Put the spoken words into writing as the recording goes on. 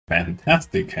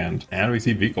fantastic hand. And we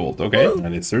see V-Gold. Okay,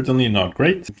 and it's certainly not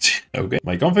great. Okay,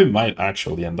 my Comfey might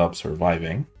actually end up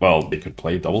surviving. Well, they could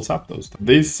play double Zapdos.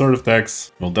 These sort of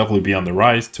decks will definitely be on the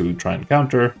rise to try and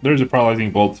counter. There's a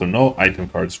Paralyzing Bolt, so no item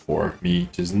cards for me,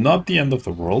 which is not the end of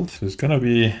the world. It's gonna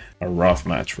be a rough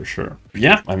match for sure. But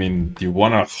yeah, I mean, you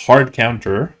want a hard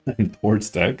counter towards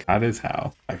deck. That is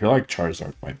how. I feel like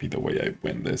Charizard might be the way I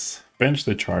win this. Bench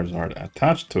the Charizard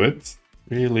attached to it.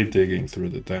 Really digging through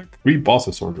the deck. 3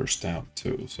 bosses orders down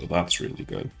too, so that's really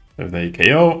good. If they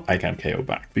KO, I can KO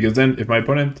back. Because then if my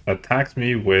opponent attacks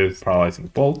me with Paralyzing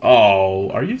Bolt... Oh,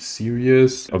 are you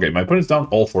serious? Okay, my opponent's down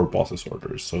all 4 bosses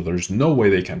orders, so there's no way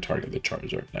they can target the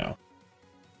Charizard now.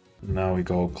 Now we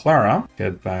go Clara,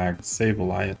 get back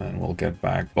Sableye, and we'll get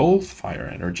back both Fire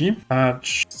Energy.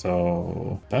 Patch.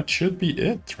 So that should be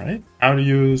it, right? How do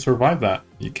you survive that?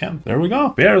 You can. There we go.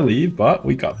 Barely, but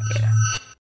we got there.